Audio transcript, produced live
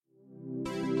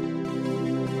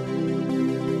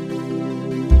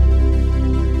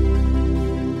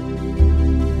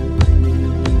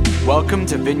Welcome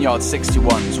to Vineyard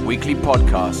 61's weekly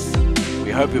podcast. We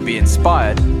hope you'll be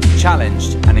inspired,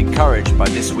 challenged, and encouraged by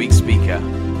this week's speaker.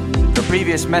 For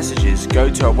previous messages,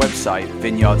 go to our website,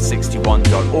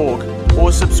 vineyard61.org,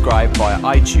 or subscribe via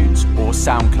iTunes or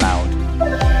SoundCloud.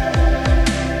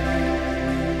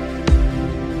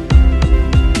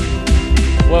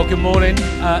 Well, good morning.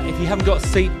 If you haven't got a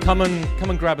seat, come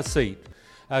and grab a seat.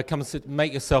 Come and sit,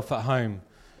 make yourself at home.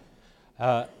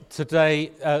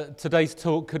 Today's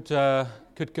talk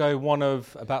could go one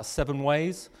of about 7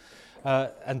 ways,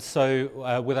 and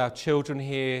so with our children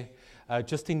here,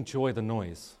 just enjoy the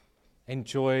noise.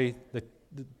 Enjoy the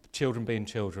children being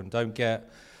children. Don't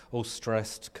get all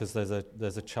stressed because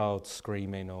there's a child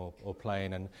screaming or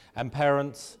playing. And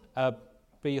parents,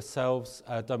 be yourselves.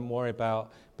 Don't worry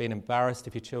about being embarrassed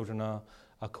if your children are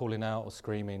calling out or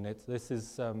screaming. This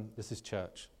is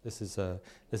church. This is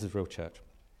real church.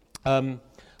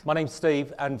 My name's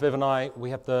Steve, and Viv and I, we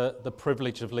have the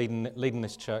privilege of leading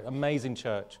this church, amazing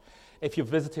church. If you're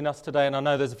visiting us today, and I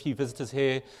know there's a few visitors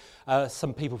here,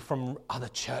 some people from other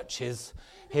churches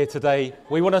here today,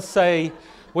 we want to say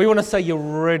you're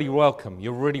really welcome.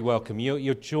 You're really welcome.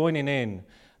 You're joining in.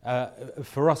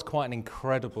 For us, quite an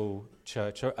incredible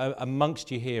church.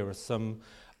 Amongst you here are some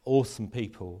awesome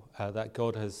people that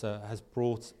God has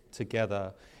brought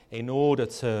together in order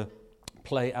to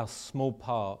play our small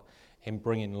part in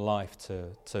bringing life to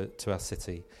our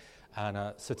city.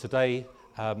 And so today,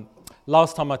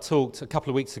 last time I talked, a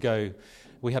couple of weeks ago,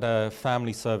 we had a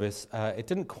family service. It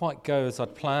didn't quite go as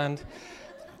I'd planned.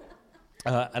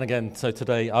 And again, so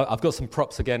today, I've got some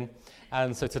props again.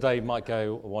 And so today might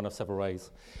go one of several ways.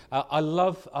 I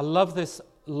love this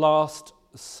last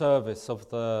service of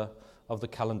the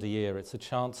calendar year. It's a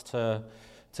chance to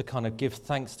kind of give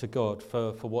thanks to God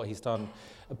for what He's done.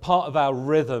 A part of our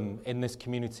rhythm in this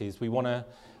community is we want to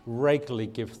regularly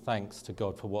give thanks to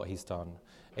God for what He's done.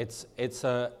 It's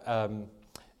an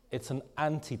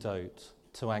antidote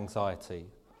to anxiety.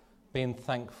 Being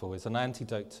thankful is an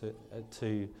antidote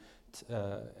to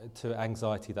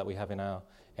anxiety that we have in our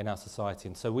society.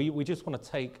 And so we just want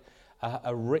to take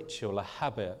a ritual, a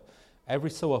habit, every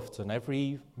so often,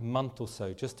 every month or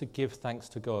so, just to give thanks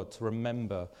to God, to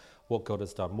remember what God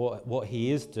has done, what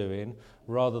He is doing,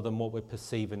 rather than what we're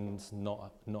perceiving is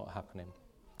not happening.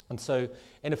 And so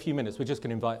in a few minutes, we're just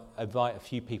going to invite a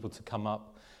few people to come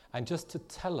up and just to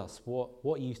tell us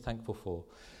what you're thankful for.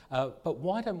 But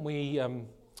why don't we...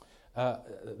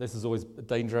 this is always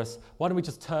dangerous. Why don't we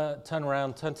just turn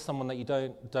around, turn to someone that you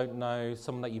don't know,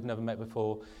 someone that you've never met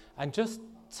before, and just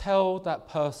tell that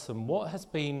person what has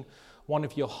been one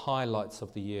of your highlights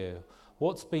of the year.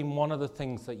 What's been one of the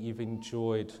things that you've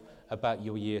enjoyed about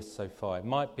your year so far? It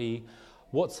might be,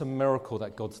 what's a miracle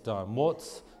that God's done?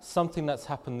 What's something that's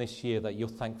happened this year that you're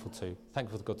thankful to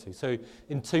God to? So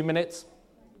in 2 minutes,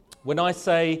 when I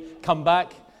say come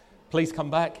back, please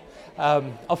come back.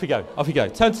 Off you go.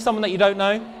 Turn to someone that you don't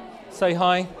know. Say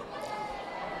hi.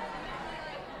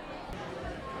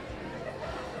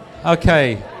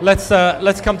 Okay, let's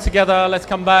come together. Let's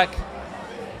come back.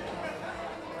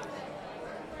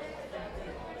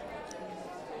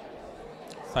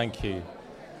 Thank you.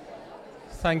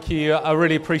 I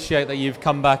really appreciate that you've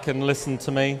come back and listened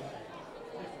to me.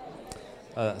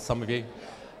 Some of you.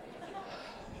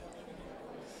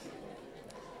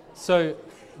 So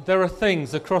there are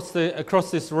things across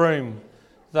this room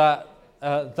that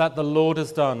the Lord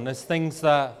has done. There's things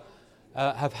that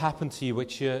have happened to you,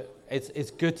 which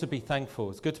it's good to be thankful.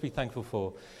 It's good to be thankful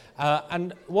for.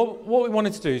 And what we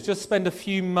wanted to do is just spend a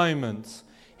few moments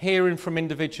hearing from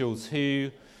individuals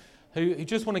who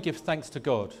just want to give thanks to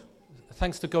God.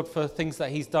 Thanks to God for things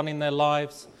that He's done in their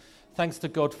lives. Thanks to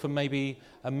God for maybe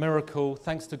a miracle.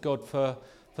 Thanks to God for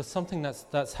something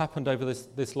that's happened over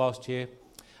this last year.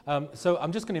 So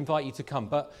I'm just going to invite you to come,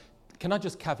 but can I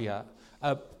just caveat,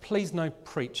 please no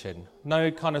preaching, no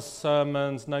kind of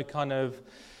sermons, no kind of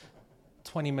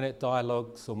 20-minute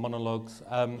dialogues or monologues,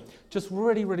 just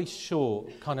really, really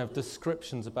short kind of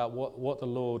descriptions about what the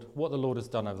Lord has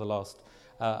done over the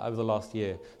last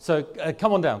year. So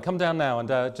come down now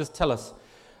and just tell us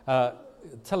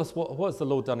what has the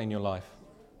Lord done in your life.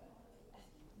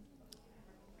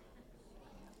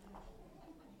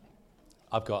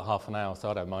 I've got half an hour, so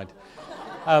I don't mind.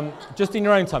 Just in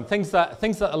your own time, things that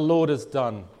the Lord has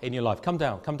done in your life. Come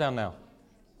down now.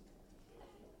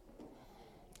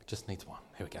 Just needs one.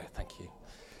 Here we go. Thank you,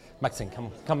 Maxine.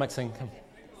 Come, Maxine. Come.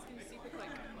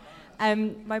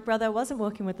 My brother wasn't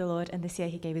walking with the Lord, and this year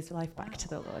he gave his life back to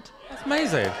the Lord. That's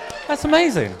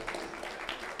amazing.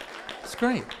 It's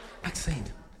great, Maxine.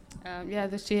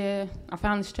 This year I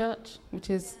found this church, which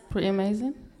is pretty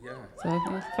amazing. Yeah. So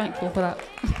I'm thankful for that.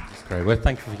 That's great. We're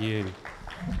thankful for you.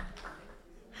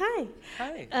 Hi.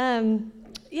 Hi.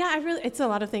 It's a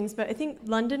lot of things, but I think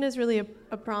London is really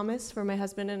a promise for my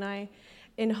husband and I.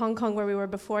 In Hong Kong, where we were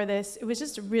before this, it was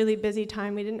just a really busy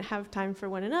time. We didn't have time for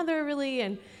one another, really,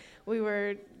 and we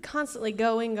were constantly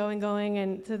going,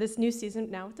 and so this new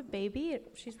season, now with the baby,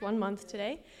 she's 1 month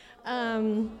today,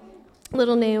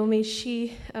 little Naomi,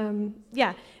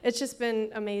 it's just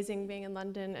been amazing being in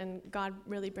London and God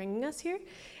really bringing us here.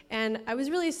 And I was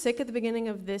really sick at the beginning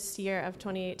of this year of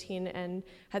 2018 and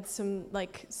had some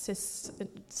cyst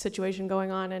situation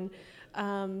going on, and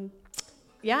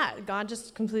God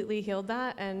just completely healed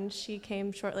that, and she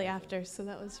came shortly after, so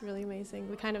that was really amazing.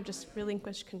 We kind of just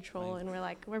relinquished control, and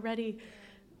we're ready,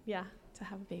 to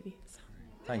have a baby. So.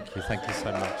 Thank you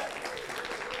so much.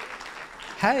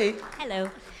 Hey. Hello.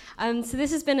 So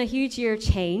this has been a huge year of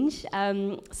change.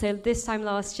 So this time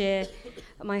last year,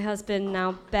 my husband,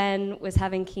 now Ben, was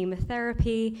having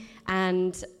chemotherapy,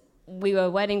 and we were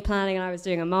wedding planning, and I was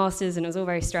doing a master's, and it was all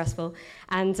very stressful.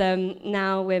 And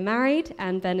now we're married,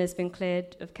 and Ben has been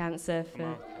cleared of cancer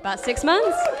for about 6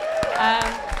 months.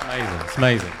 It's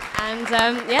amazing. And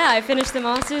I finished the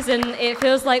master's, and it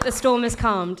feels like the storm has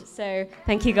calmed. So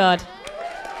thank you, God.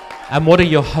 And what are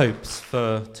your hopes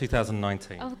for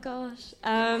 2019? Oh gosh,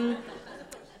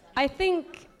 I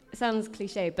think it sounds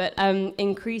cliche, but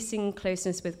increasing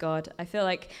closeness with God. I feel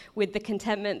like with the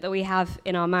contentment that we have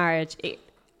in our marriage,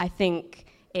 I think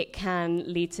it can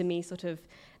lead to me sort of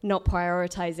not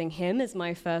prioritizing him as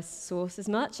my first source as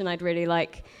much, and I'd really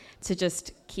like to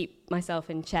just keep myself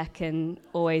in check and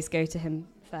always go to him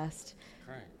first.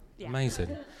 Great. Yeah.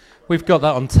 Amazing. We've got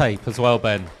that on tape as well,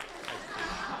 Ben.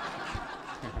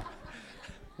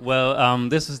 Well,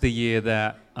 this is the year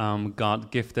that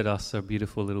God gifted us a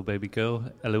beautiful little baby girl,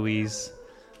 Eloise,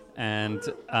 and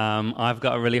I've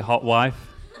got a really hot wife,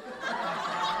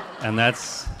 and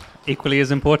that's equally as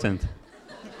important.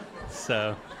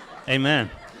 So,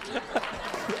 amen.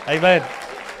 Amen.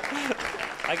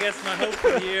 I guess my hope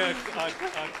for the year are quite.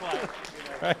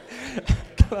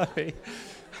 Chloe.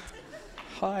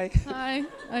 Hi. Hi.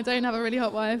 I don't have a really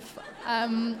hot wife.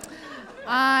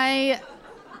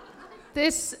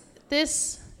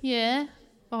 This year,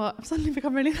 I've suddenly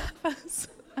become really nervous.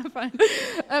 I'm fine.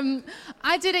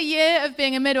 I did a year of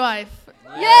being a midwife.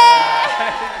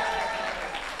 Yeah!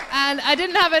 And I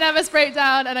didn't have a nervous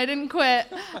breakdown, and I didn't quit,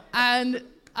 and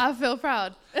I feel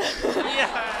proud.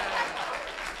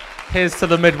 Here's to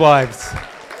the midwives.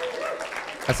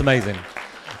 That's amazing.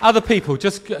 Other people,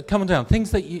 just come on down.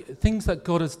 Things that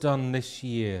God has done this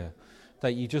year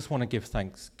that you just want to give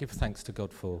thanks to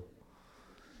God for.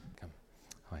 Come.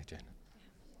 Hi, Jen.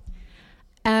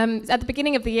 At the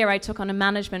beginning of the year, I took on a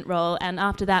management role, and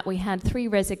after that, we had 3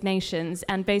 resignations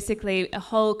and basically a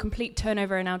whole complete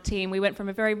turnover in our team. We went from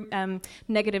a very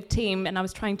negative team, and I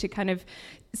was trying to kind of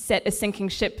set a sinking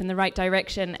ship in the right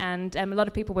direction, and a lot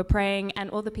of people were praying, and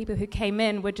all the people who came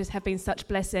in would just have been such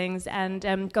blessings, and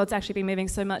God's actually been moving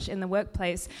so much in the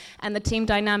workplace, and the team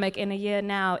dynamic in a year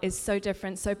now is so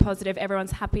different, so positive.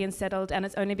 Everyone's happy and settled, and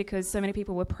it's only because so many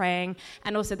people were praying,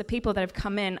 and also the people that have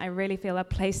come in, I really feel are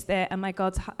placed there, and my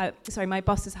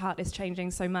boss's heart is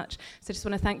changing so much. So I just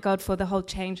want to thank God for the whole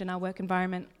change in our work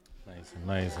environment.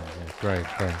 Amazing. Yeah, great.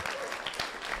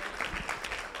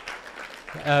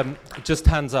 Just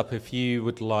hands up if you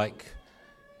would like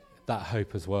that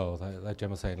hope as well. Like Jen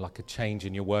was saying, like a change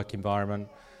in your work environment.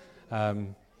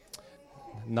 None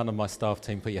of my staff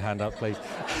team, put your hand up, please.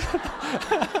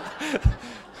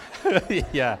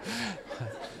 Yeah.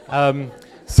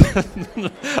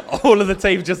 All of the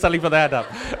team just suddenly put their hand up.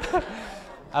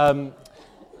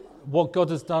 What God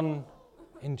has done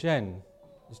in Jen,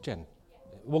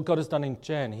 what God has done in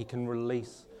Jen, he can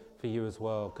release for you as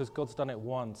well, because God's done it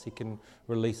once, he can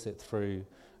release it through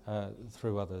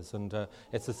others, and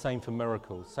it's the same for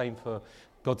miracles, same for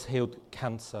God's healed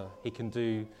cancer. He can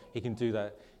do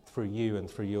that through you and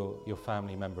through your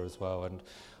family member as well. And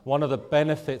one of the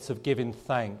benefits of giving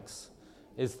thanks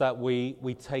is that we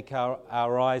take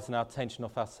our eyes and our attention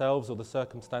off ourselves or the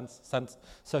circumstances,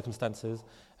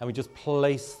 and we just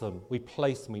place them. We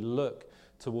look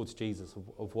towards Jesus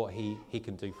of what he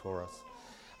can do for us.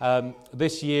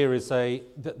 This year is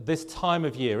this time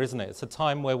of year, isn't it? It's a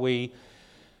time where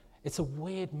it's a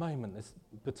weird moment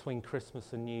between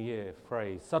Christmas and New Year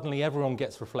phrase. Suddenly everyone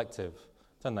gets reflective,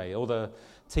 don't they? All the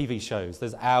TV shows,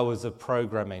 there's hours of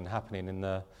programming happening in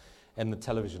the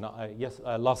television.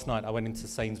 Last night I went into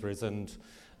Sainsbury's and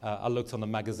I looked on the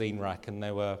magazine rack, and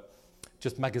there were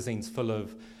just magazines full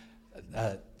of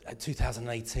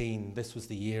 2018, this was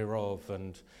the year of,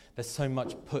 and there's so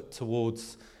much put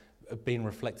towards being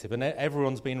reflective, and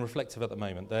everyone's being reflective at the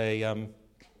moment.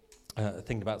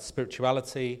 thinking about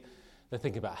spirituality, they're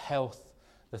thinking about health,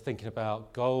 they're thinking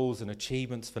about goals and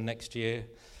achievements for next year.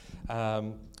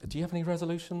 Do you have any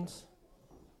resolutions?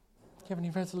 Do you have any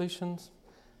resolutions?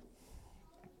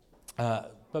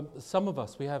 But some of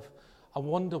us, I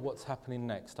wonder what's happening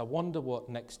next. I wonder what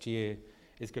next year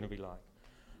is going to be like.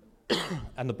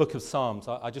 And the book of Psalms,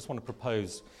 I just want to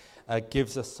propose,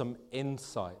 gives us some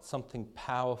insight, something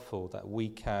powerful that we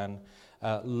can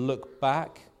look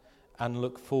back and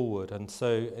look forward. And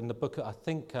so in the book, I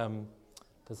think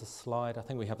there's a slide. I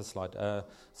think we have a slide.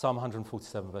 Psalm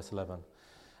 147, verse 11.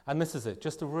 And this is it.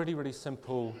 Just a really, really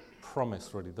simple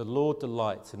promise, really. The Lord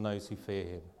delights in those who fear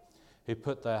him, who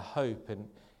put their hope in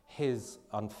his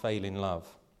unfailing love.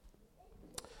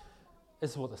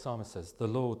 This is what the psalmist says. The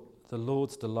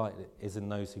Lord's delight is in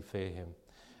those who fear him.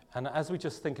 And as we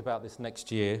just think about this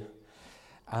next year,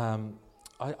 I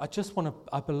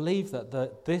believe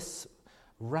that this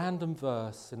random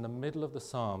verse in the middle of the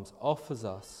Psalms offers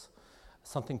us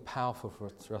something powerful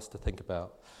for us to think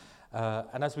about.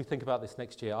 And as we think about this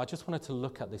next year, I just wanted to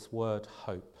look at this word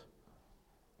hope.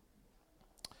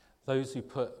 Those who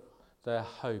put their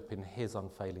hope in his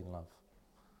unfailing love.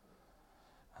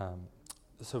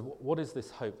 So what is this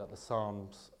hope that the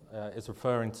Psalms is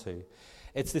referring to?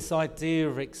 It's this idea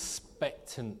of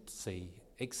expectancy,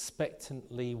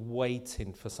 expectantly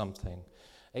waiting for something,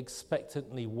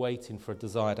 expectantly waiting for a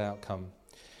desired outcome.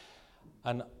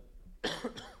 And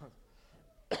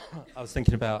I was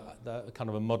thinking about kind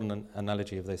of a modern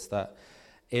analogy of this, that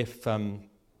if,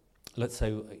 let's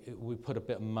say, we put a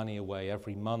bit of money away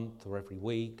every month or every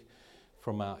week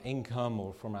from our income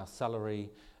or from our salary,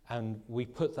 and we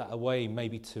put that away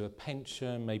maybe to a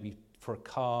pension, maybe for a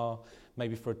car,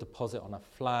 maybe for a deposit on a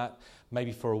flat,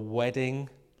 maybe for a wedding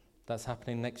that's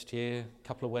happening next year, a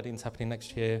couple of weddings happening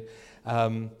next year,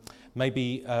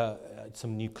 maybe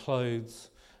some new clothes.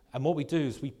 And what we do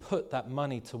is we put that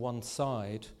money to one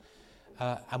side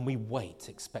and we wait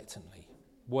expectantly.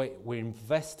 We're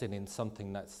investing in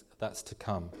something that's to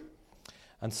come.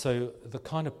 And so the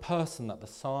kind of person that the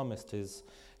psalmist is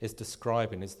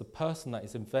describing is the person that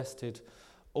is invested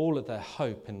all of their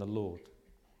hope in the Lord,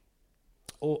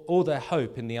 all their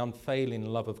hope in the unfailing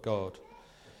love of God.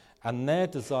 And their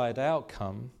desired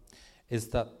outcome is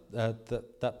that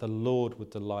the Lord would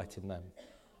delight in them.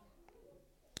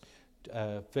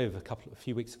 Viv, a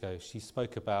few weeks ago, she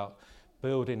spoke about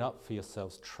building up for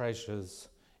yourselves treasures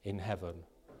in heaven.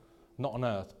 Not on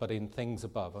earth, but in things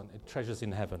above, treasures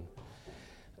in heaven.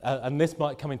 And this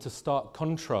might come into stark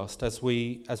contrast as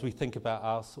we think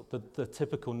about the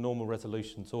typical normal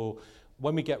resolutions, or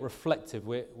when we get reflective.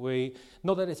 We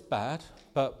not that it's bad,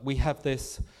 but we have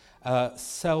this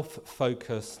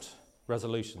self-focused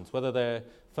resolutions, whether they're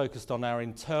focused on our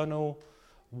internal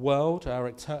world, our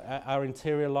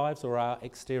interior lives, or our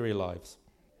exterior lives.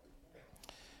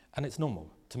 And it's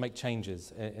normal to make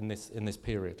changes in this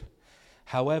period.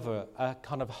 However, a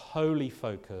kind of wholly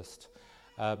focused,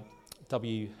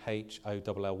 WHOLLY,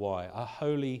 a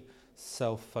wholly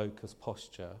self-focused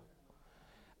posture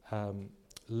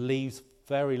leaves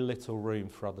very little room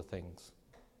for other things.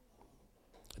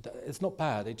 It's not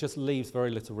bad, it just leaves very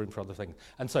little room for other things.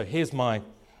 And so here's my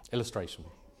illustration.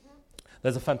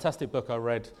 There's a fantastic book I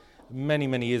read many,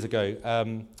 many years ago,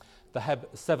 The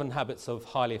 7 Habits of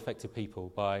Highly Effective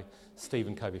People by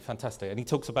Stephen Covey. Fantastic. And he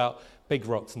talks about big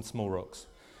rocks and small rocks.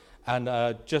 And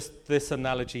just this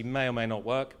analogy may or may not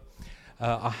work.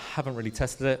 I haven't really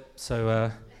tested it,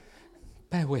 so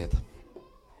bear with.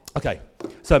 Okay,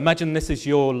 so imagine this is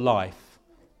your life.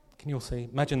 Can you all see?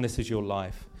 Imagine this is your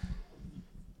life.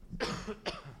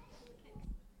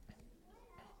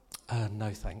 No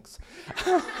thanks.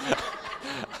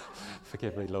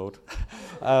 Forgive me, Lord.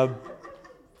 I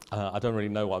don't really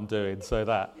know what I'm doing, so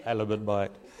that element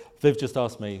might... Viv just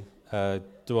asked me,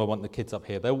 do I want the kids up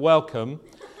here? They're welcome,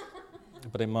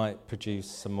 but it might produce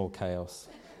some more chaos.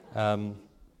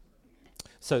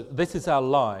 So this is our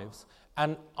lives,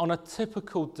 and on a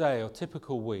typical day or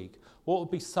typical week, what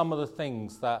would be some of the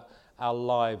things that our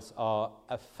lives are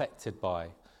affected by?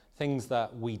 Things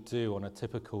that we do on a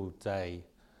typical day.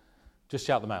 Just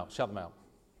shout them out.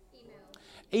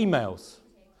 Emails.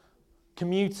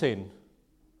 Commuting.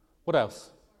 What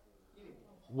else?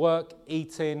 Work,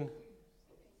 eating,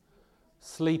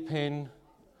 sleeping.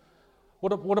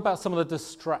 What about some of the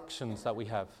distractions that we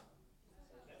have?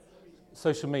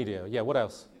 Social media. Yeah, what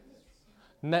else?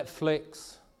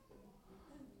 Netflix.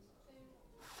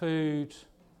 Food.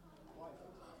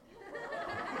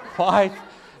 Wife.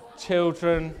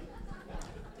 Children.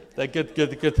 They're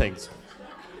good things.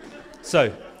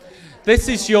 So,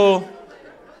 these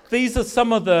are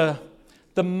some of the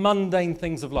the mundane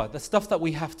things of life, the stuff that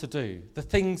we have to do, the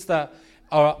things that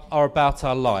are about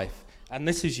our life. And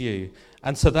this is you.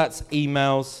 And so that's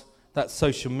emails, that's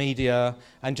social media,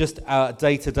 and just our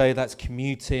day-to-day, that's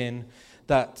commuting,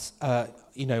 that's, I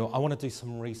want to do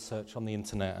some research on the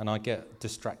internet, and I get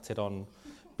distracted on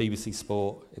BBC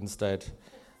Sport instead.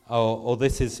 Or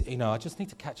this is, I just need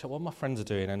to catch up what my friends are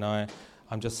doing, and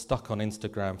I'm just stuck on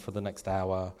Instagram for the next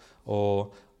hour.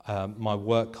 Or my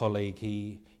work colleague,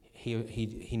 he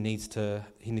needs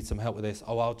some help with this.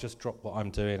 Oh, I'll just drop what I'm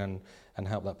doing and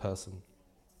help that person.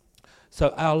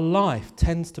 So our life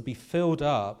tends to be filled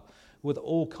up with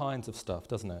all kinds of stuff,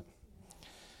 doesn't it?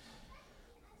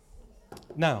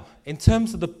 Now, in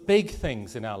terms of the big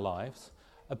things in our lives,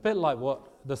 a bit like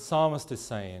what the psalmist is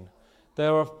saying,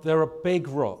 there are big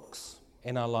rocks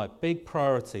in our life, big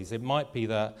priorities. It might be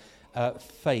that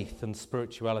faith and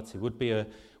spirituality would be a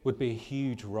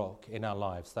huge rock in our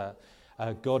lives, that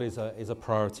God is a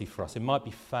priority for us. It might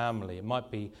be family, it might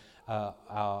be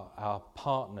our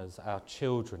partners, our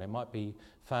children, it might be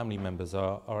family members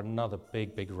are another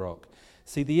big rock.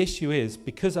 See, the issue is,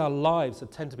 because our lives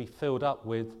tend to be filled up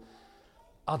with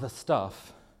other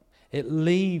stuff, it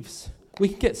leaves, we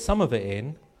can get some of it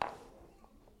in,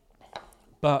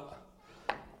 but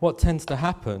what tends to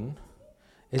happen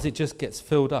is it just gets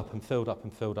filled up and filled up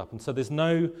and filled up. And so there's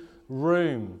no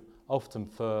room often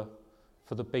for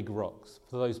the big rocks,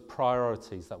 for those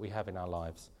priorities that we have in our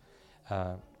lives.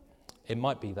 It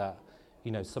might be that,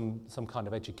 some kind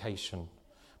of education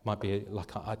might be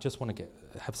like, I just want to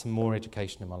have some more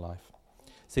education in my life.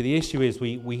 See, the issue is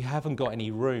we haven't got any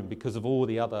room because of all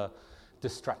the other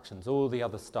distractions, all the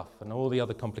other stuff, and all the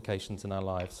other complications in our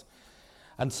lives.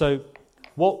 And so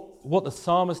what the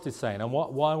psalmist is saying, and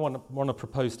what I want to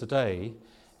propose today,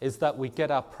 is that we get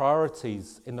our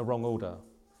priorities in the wrong order.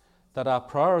 That our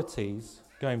priorities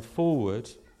going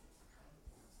forward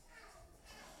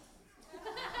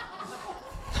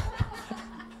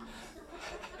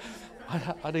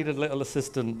I need a little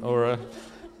assistant or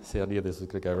see, I knew this was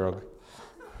going to go wrong.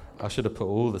 I should have put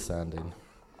all the sand in.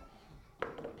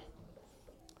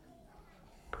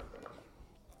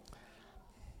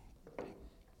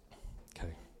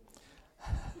 Okay.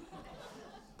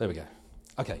 There we go.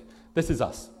 Okay, this is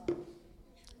us.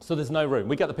 So there's no room.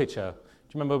 We get the picture.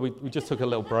 Do you remember we just took a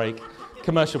little break,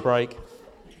 commercial break?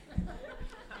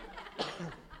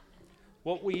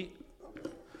 What we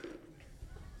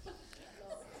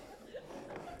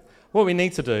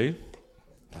need to do,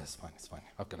 it's fine,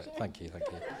 I've got it, thank you.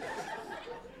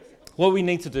 What we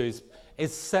need to do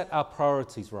is set our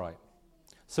priorities right.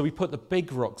 So we put the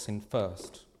big rocks in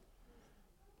first.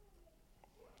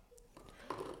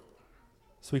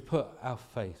 So we put our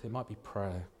faith, it might be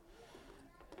prayer,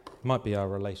 it might be our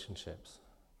relationships,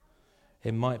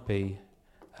 it might be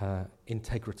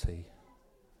integrity,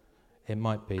 it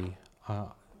might be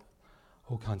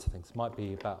all kinds of things. It might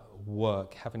be about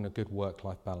work, having a good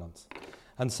work-life balance.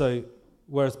 And so,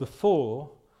 whereas before,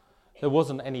 there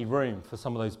wasn't any room for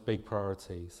some of those big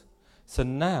priorities. So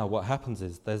now what happens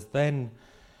is there's then,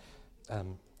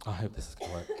 I hope this is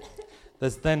going to work,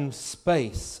 there's then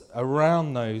space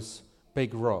around those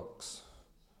big rocks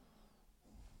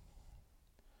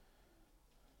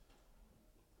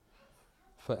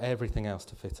for everything else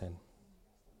to fit in.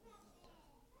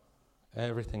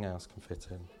 Everything else can fit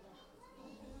in.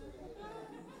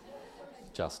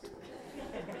 Just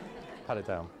pat it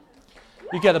down.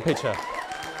 You get the picture.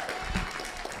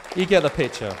 You get the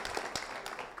picture.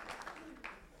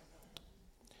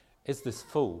 Is this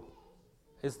full?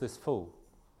 Is this full?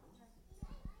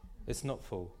 It's not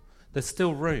full. There's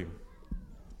still room.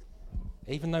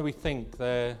 Even though we think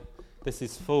this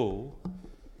is full,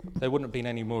 there wouldn't have been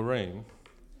any more room.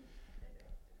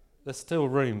 There's still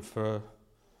room for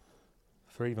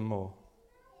even more.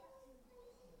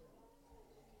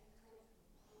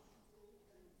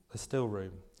 There's still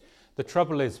room. The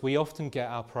trouble is, we often get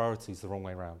our priorities the wrong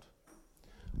way around.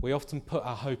 We often put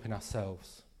our hope in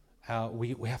ourselves.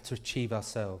 We have to achieve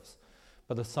ourselves.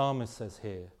 But the psalmist says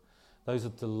here,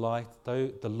 the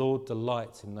Lord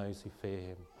delights in those who fear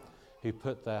him, who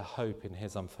put their hope in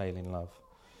his unfailing love.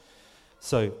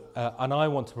 So, and I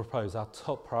want to propose our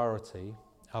top priority,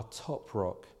 our top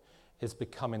rock, is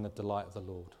becoming the delight of the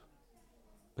Lord,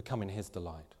 becoming his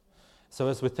delight. So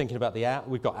as we're thinking about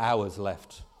we've got hours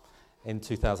left in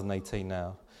 2018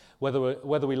 now.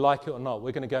 Whether we like it or not,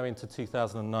 we're going to go into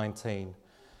 2019.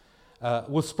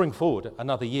 We'll spring forward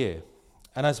another year.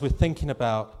 And as we're thinking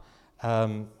about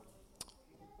some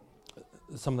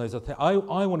of those other things,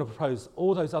 I want to propose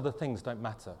all those other things don't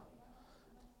matter.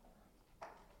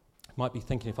 Might be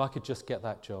thinking, if I could just get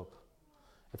that job,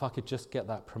 if I could just get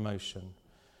that promotion,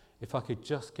 if I could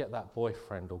just get that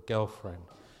boyfriend or girlfriend,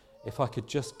 if I could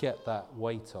just get that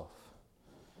weight off,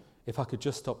 if I could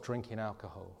just stop drinking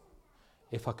alcohol,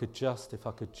 if I could just.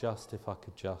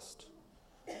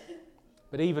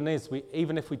 But even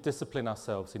if we discipline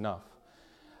ourselves enough,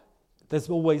 there's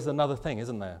always another thing,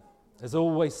 isn't there? There's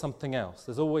always something else.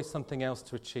 There's always something else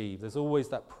to achieve. There's always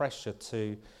that pressure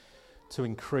to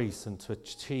increase and to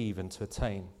achieve and to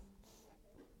attain.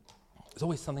 There's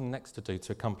always something next to do,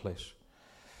 to accomplish.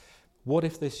 What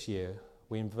if this year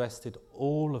we invested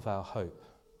all of our hope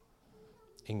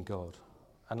in God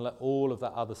and let all of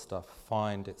that other stuff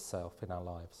find itself in our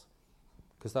lives?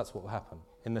 Because that's what will happen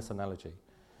in this analogy.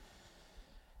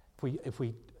 If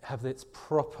we have its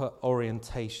proper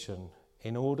orientation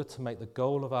in order to make the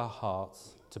goal of our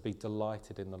hearts to be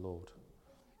delighted in the Lord,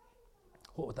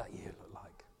 what would that year look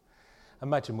like?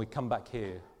 Imagine we come back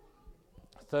here,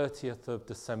 30th of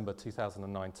December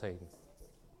 2019,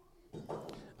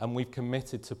 and we've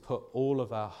committed to put all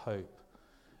of our hope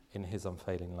in his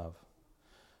unfailing love.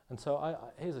 And so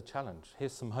here's a challenge.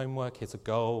 Here's some homework. Here's a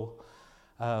goal.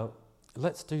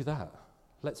 Let's do that.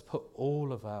 Let's put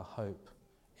all of our hope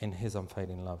in his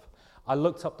unfailing love. I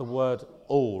looked up the word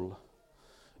all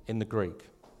in the Greek.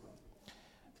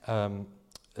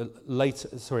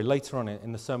 Later on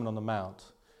in the Sermon on the Mount,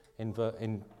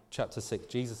 in chapter 6,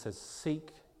 Jesus says,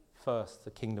 "Seek first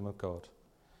the kingdom of God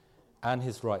and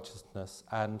his righteousness,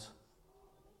 and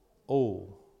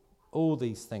all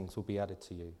these things will be added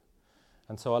to you."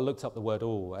 And so I looked up the word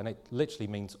all, and it literally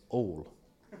means all.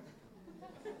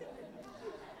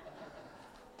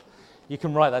 You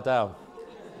can write that down.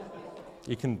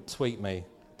 You can tweet me.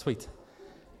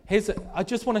 I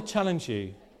just want to challenge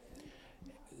you.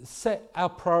 Set our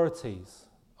priorities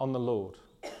on the Lord,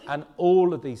 and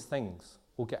all of these things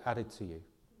will get added to you.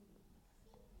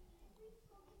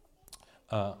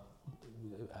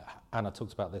 Anna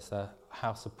talked about this,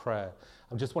 house of prayer.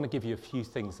 I just want to give you a few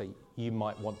things that you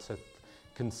might want to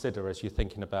consider as you're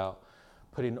thinking about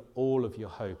putting all of your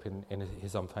hope in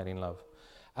his unfailing love.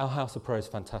 Our house of prayer is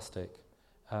fantastic.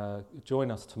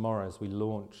 Join us tomorrow as we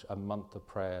launch a month of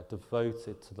prayer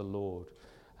devoted to the Lord.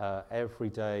 Every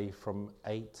day from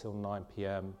 8 till 9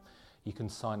 p.m. You can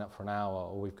sign up for an hour,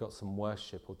 or we've got some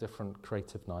worship or different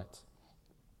creative nights.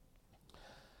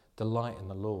 Delight in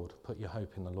the Lord. Put your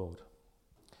hope in the Lord.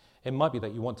 It might be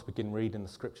that you want to begin reading the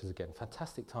scriptures again.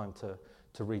 Fantastic time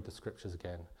to read the scriptures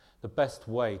again. The best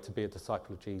way to be a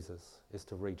disciple of Jesus is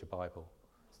to read your Bible.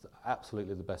 It's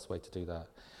absolutely the best way to do that.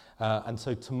 And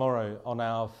so tomorrow on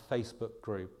our Facebook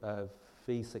group,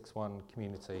 V61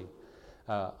 Community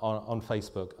on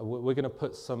Facebook, we're going to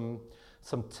put some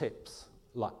tips,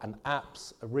 like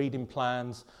apps, reading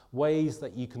plans, ways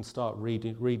that you can start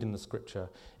reading the scripture.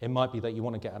 It might be that you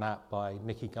want to get an app by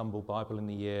Nicky Gumbel, Bible in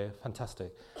the Year.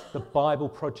 Fantastic. The Bible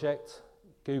Project,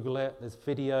 Google it. There's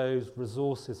videos,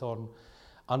 resources on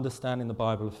understanding the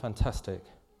Bible. Fantastic.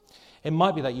 It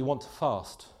might be that you want to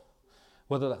fast,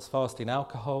 whether that's fasting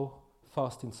alcohol,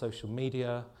 fasting social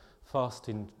media,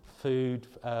 fasting food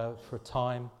for a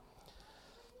time.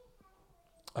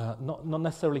 Not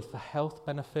necessarily for health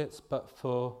benefits, but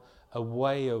for a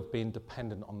way of being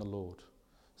dependent on the Lord,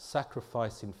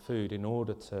 sacrificing food in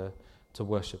order to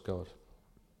worship God.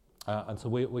 And so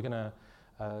we're going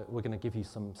to give you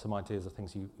some ideas of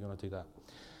things you want to do that.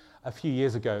 A few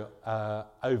years ago,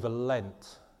 over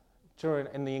Lent,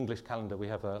 in the English calendar, we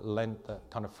have a Lent that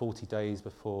kind of 40 days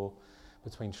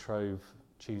between Shrove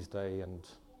Tuesday and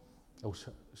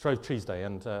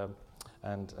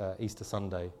Easter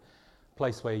Sunday.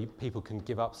 Place where people can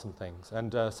give up some things.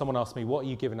 And someone asked me, what are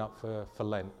you giving up for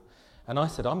Lent? And I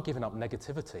said, I'm giving up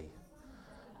negativity.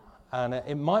 And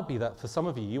it might be that for some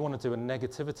of you, you want to do a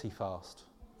negativity fast,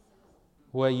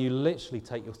 where you literally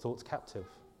take your thoughts captive,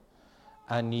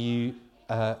 and you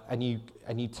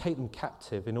take them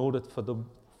captive in order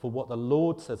for what the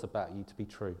Lord says about you to be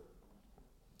true.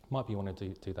 Might be you want to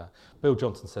do that. Bill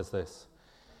Johnson says this.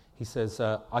 He says,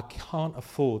 I can't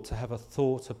afford to have a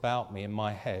thought about me in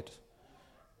my head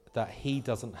that he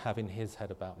doesn't have in his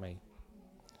head about me.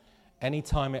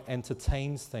 Anytime it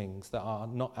entertains things that are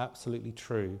not absolutely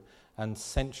true and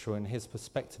central in his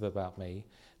perspective about me,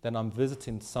 then I'm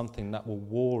visiting something that will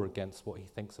war against what he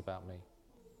thinks about me.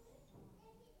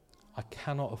 I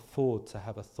cannot afford to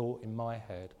have a thought in my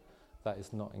head that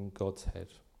is not in God's head.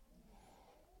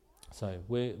 So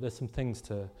there's some things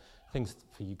for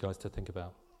you guys to think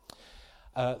about.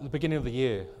 At the beginning of the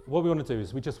year, what we want to do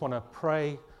is we just want to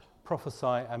pray,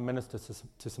 prophesy and minister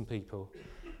to some people.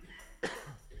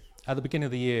 At the beginning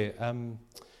of the year,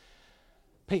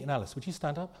 Pete and Alice, would you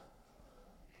stand up?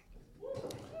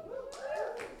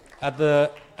 At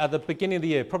the beginning of the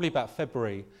year, probably about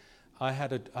February, I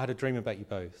had a dream about you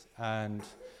both, and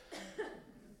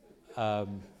I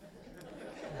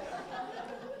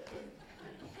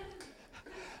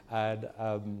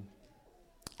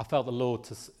felt the Lord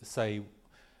to say,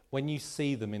 when you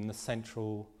see them in the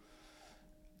central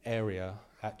area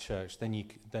at church,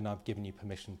 then I've given you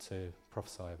permission to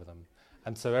prophesy over them.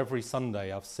 And so every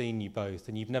Sunday I've seen you both,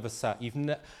 and you've never sat,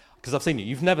 because I've seen you,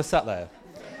 you've never sat there.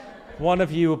 One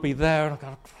of you will be there,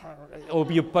 or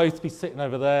you'll both be sitting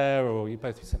over there, or you'll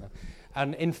both be sitting there.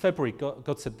 And in February,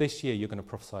 God said, this year you're going to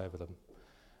prophesy over them.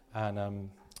 And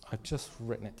I've just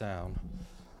written it down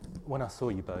when I saw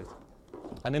you both.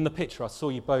 And in the picture, I saw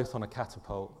you both on a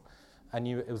catapult. And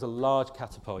it was a large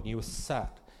catapult, and you were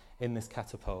sat in this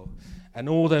catapult. And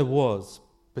all there was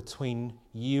between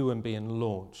you and being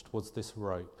launched was this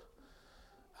rope.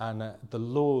 And the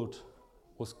Lord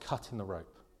was cutting the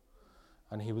rope.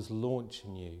 And he was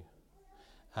launching you.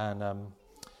 And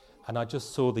I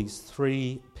just saw these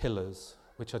 3 pillars,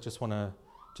 which I just want to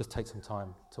take some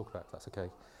time to talk about, if that's okay.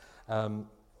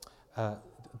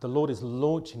 The Lord is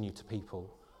launching you to people.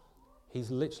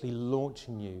 He's literally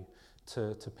launching you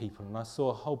to people. And I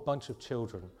saw a whole bunch of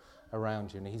children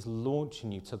around you, and he's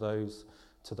launching you to those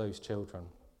children.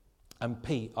 And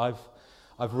Pete,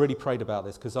 I've really prayed about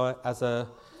this, because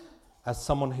as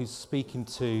someone who's speaking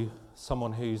to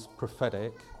someone who's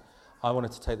prophetic, I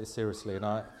wanted to take this seriously. And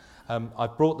I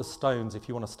brought the stones, if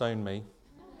you want to stone me,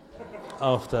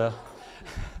 after.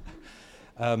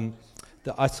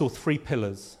 I saw 3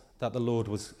 pillars that the Lord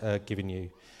was giving you.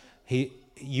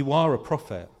 You are a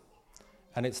prophet,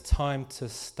 and it's time to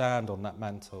stand on that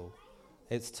mantle.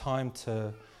 It's time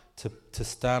to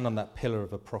stand on that pillar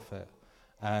of a prophet.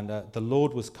 And the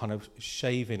Lord was kind of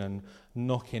shaving and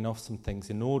knocking off some things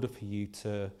in order for you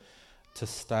to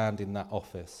stand in that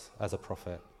office as a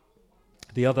prophet.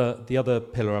 The other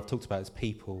pillar I've talked about is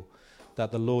people,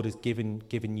 that the Lord is giving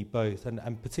you both,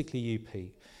 and particularly you,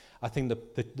 Pete. I think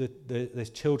that there's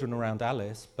children around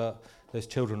Alice, but there's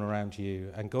children around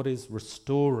you, and God is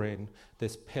restoring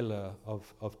this pillar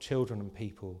of children and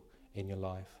people in your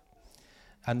life.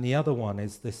 And the other one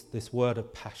is this word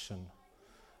of passion.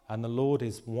 And the Lord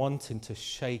is wanting to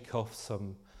shake off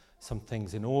some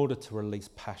things in order to release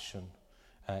passion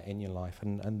in your life.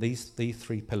 And these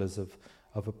 3 pillars of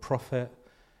a prophet,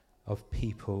 of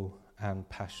people, and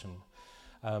passion.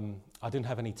 I didn't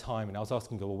have any time, and I was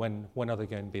asking God, well, when are they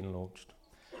going to be launched?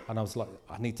 And I was like,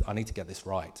 I need to get this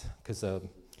right, because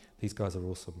these guys are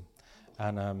awesome.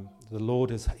 And the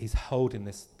Lord he's holding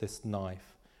this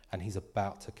knife, and he's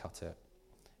about to cut it.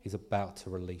 He's about to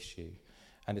release you.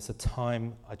 And it's a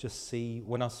time I just see,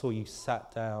 when I saw you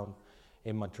sat down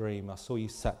in my dream, I saw you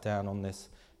sat down on this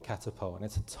catapult, and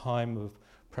it's a time of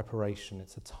preparation.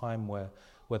 It's a time where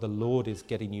the Lord is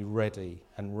getting you ready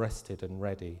and rested and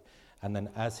ready. And then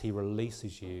as he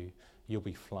releases you, you'll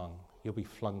be flung. You'll be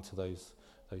flung to those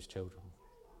children.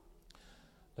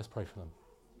 Let's pray for them.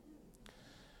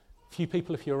 A few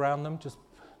people, if you're around them, just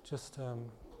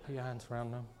put your hands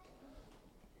around them.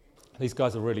 These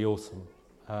guys are really awesome.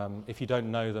 If you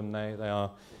don't know them, they are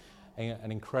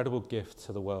an incredible gift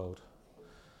to the world.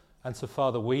 And so,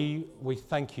 Father, we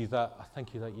thank you that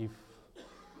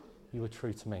you were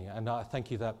true to me, and I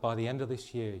thank you that by the end of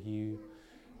this year,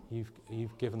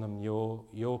 you've given them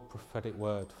your prophetic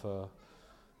word for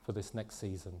this next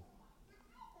season.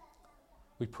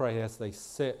 We pray as they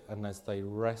sit and as they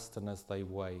rest and as they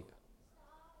wait.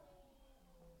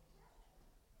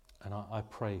 And I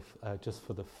pray just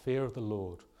for the fear of the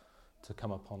Lord to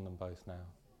come upon them both now.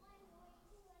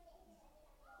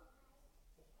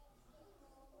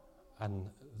 And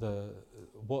the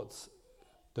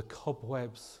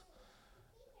cobwebs,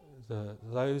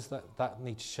 those that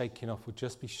need shaking off would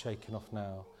just be shaken off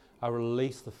now. I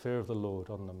release the fear of the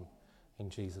Lord on them in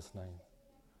Jesus' name.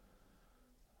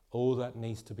 All that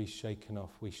needs to be shaken off,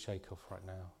 we shake off right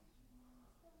now.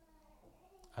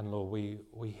 And Lord,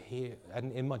 we hear,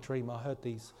 and in my dream I heard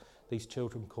these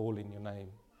children calling your name.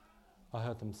 I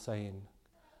heard them saying,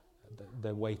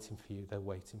 they're waiting for you, they're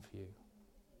waiting for you.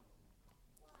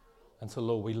 And so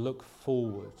Lord, we look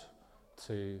forward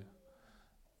to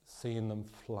seeing them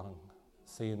flung,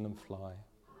 seeing them fly,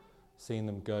 seeing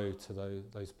them go to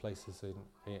those places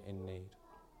in need.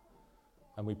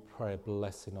 And we pray a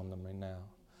blessing on them right now.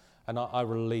 And I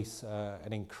release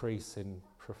an increase in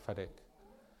prophetic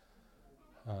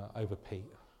over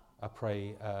Pete. I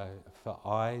pray for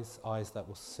eyes that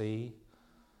will see,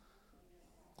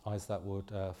 eyes that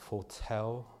would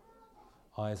foretell,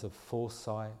 eyes of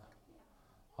foresight,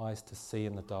 eyes to see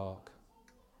in the dark.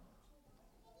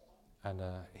 And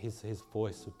his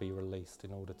voice would be released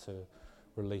in order to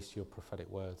release your prophetic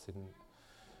words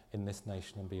in this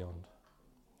nation and beyond.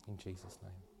 In Jesus'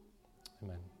 name.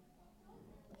 Amen.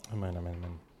 Amen, amen,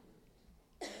 amen.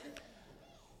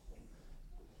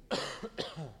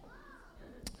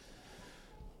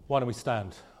 Why don't we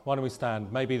stand? Why don't we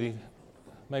stand? Maybe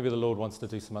the Lord wants to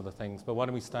do some other things, but why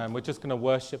don't we stand? We're just going to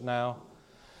worship now.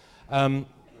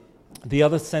 The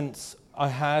other sense I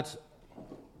had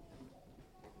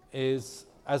is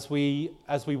as we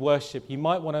worship, you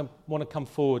might want to come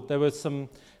forward. There were some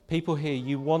people here.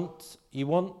 You want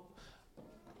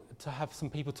to have some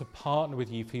people to partner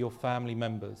with you for your family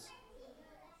members.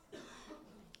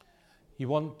 You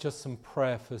want just some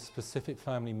prayer for specific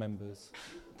family members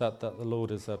that the Lord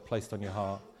has placed on your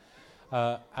heart.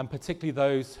 And particularly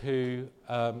those who,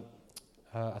 I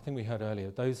think we heard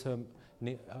earlier, those who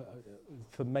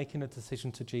for making a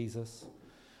decision to Jesus.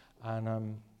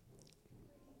 And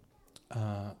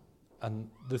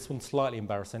this one's slightly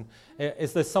embarrassing.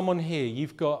 Is there someone here,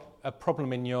 you've got a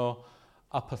problem in your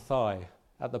upper thigh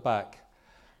at the back,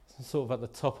 sort of at the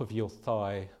top of your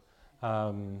thigh?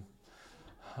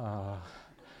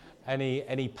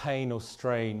 Any pain or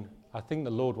strain? I think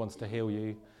the Lord wants to heal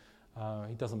you.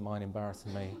 He doesn't mind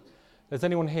embarrassing me. There's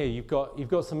anyone here, you've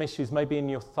got some issues maybe in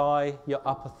your thigh, your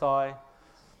upper thigh.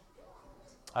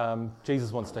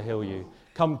 Jesus wants to heal you.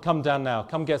 Come down now.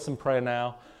 Come get some prayer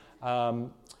now.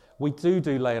 We do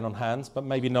laying on hands, but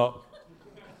maybe not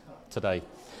today.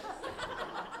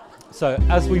 So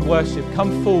as we worship,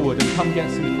 come forward and come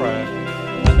get some prayer,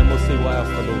 and then we'll see what else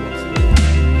the Lord wants to do.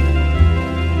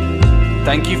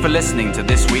 Thank you for listening to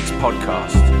this week's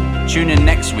podcast. Tune in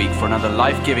next week for another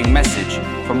life-giving message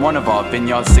from one of our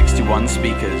Vineyard 61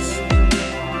 speakers.